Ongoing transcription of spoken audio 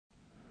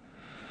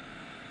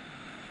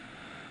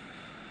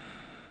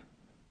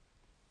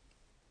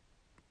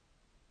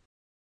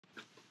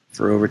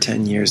For over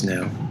 10 years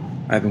now,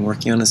 I've been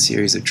working on a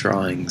series of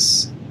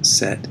drawings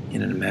set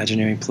in an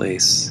imaginary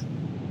place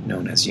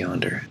known as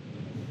Yonder.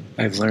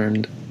 I've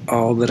learned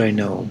all that I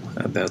know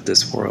about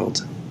this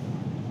world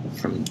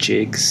from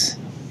Jiggs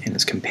and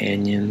his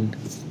companion,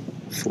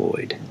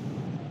 Floyd.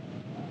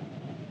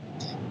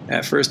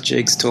 At first,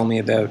 Jiggs told me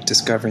about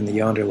discovering the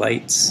Yonder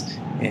lights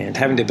and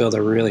having to build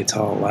a really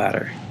tall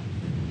ladder.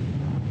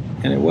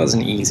 And it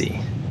wasn't easy.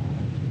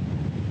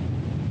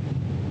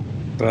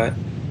 But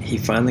he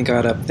finally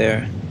got up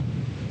there,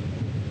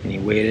 and he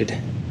waited,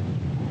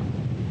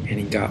 and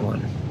he got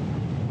one.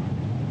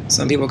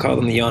 Some people call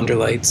them the Yonder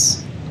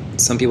lights,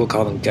 some people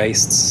call them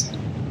geists,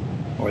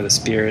 or the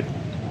spirit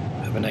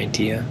of an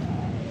idea.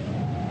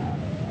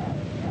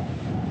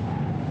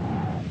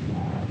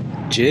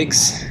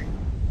 Jiggs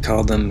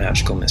called them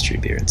magical mystery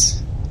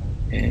beards,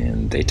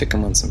 and they took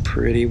him on some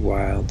pretty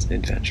wild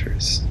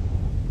adventures.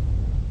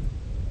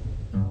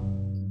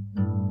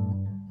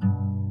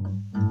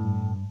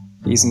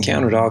 He's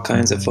encountered all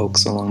kinds of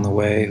folks along the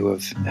way who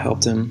have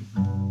helped him.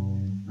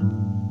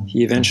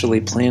 He eventually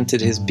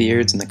planted his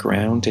beards in the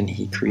ground and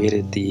he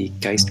created the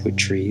Geistwood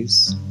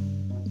trees.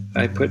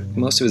 I put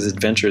most of his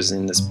adventures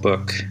in this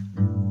book,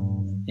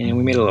 and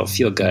we made a little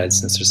field guide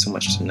since there's so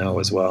much to know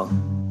as well.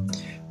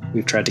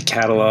 We've tried to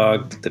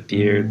catalog the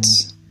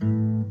beards,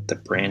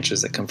 the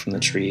branches that come from the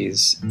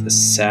trees, the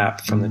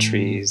sap from the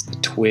trees, the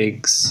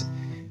twigs.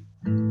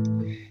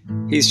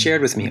 He's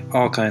shared with me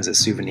all kinds of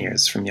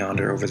souvenirs from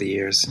Yonder over the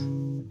years.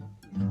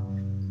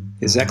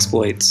 His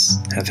exploits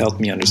have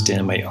helped me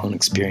understand my own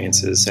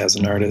experiences as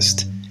an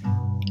artist,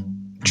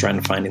 trying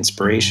to find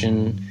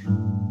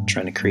inspiration,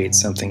 trying to create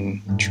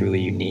something truly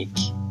unique,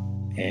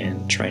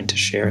 and trying to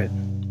share it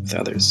with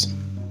others.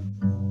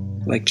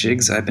 Like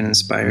Jiggs, I've been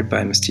inspired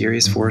by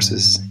mysterious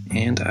forces,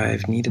 and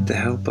I've needed the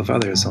help of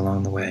others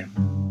along the way.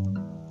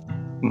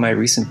 My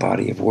recent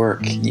body of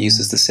work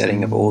uses the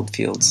setting of old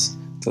fields,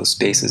 those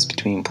spaces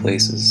between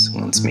places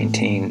once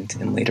maintained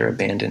and later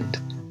abandoned,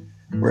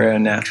 where a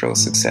natural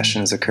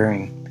succession is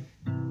occurring,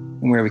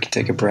 and where we can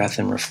take a breath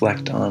and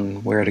reflect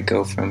on where to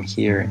go from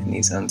here in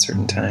these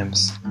uncertain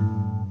times.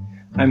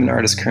 I'm an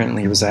artist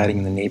currently residing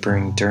in the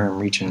neighboring Durham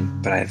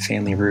region, but I have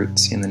family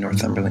roots in the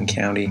Northumberland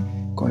County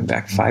going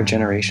back 5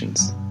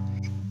 generations.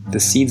 The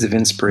seeds of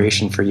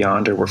inspiration for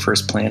Yonder were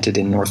first planted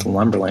in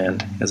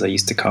Northumberland, as I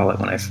used to call it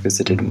when I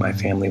visited my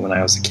family when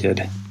I was a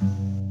kid.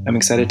 I'm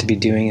excited to be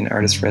doing an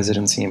artist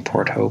residency in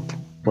Port Hope,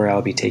 where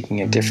I'll be taking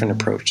a different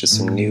approach to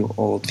some new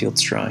old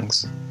fields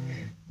drawings.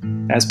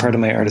 As part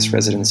of my artist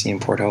residency in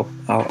Port Hope,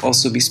 I'll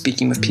also be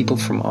speaking with people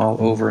from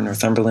all over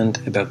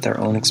Northumberland about their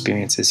own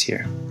experiences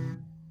here.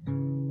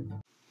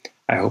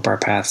 I hope our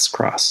paths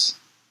cross.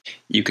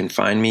 You can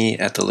find me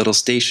at the little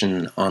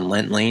station on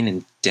Lent Lane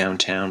in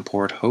downtown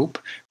Port Hope,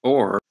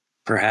 or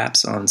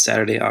perhaps on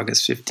Saturday,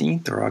 August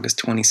 15th or August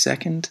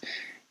 22nd,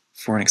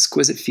 for an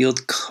exquisite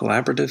field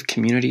collaborative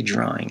community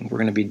drawing. We're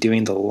going to be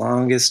doing the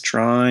longest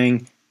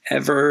drawing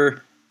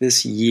ever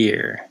this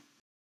year.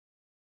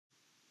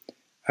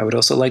 I would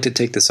also like to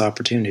take this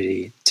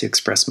opportunity to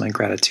express my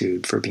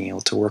gratitude for being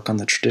able to work on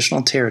the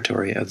traditional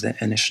territory of the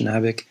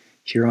Anishinaabeg,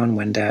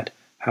 Huron-Wendat,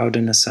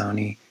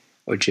 Haudenosaunee,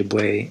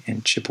 Ojibwe,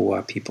 and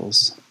Chippewa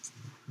peoples.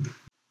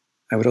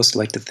 I would also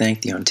like to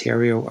thank the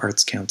Ontario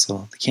Arts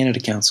Council, the Canada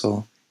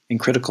Council, and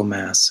Critical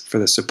Mass for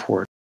the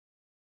support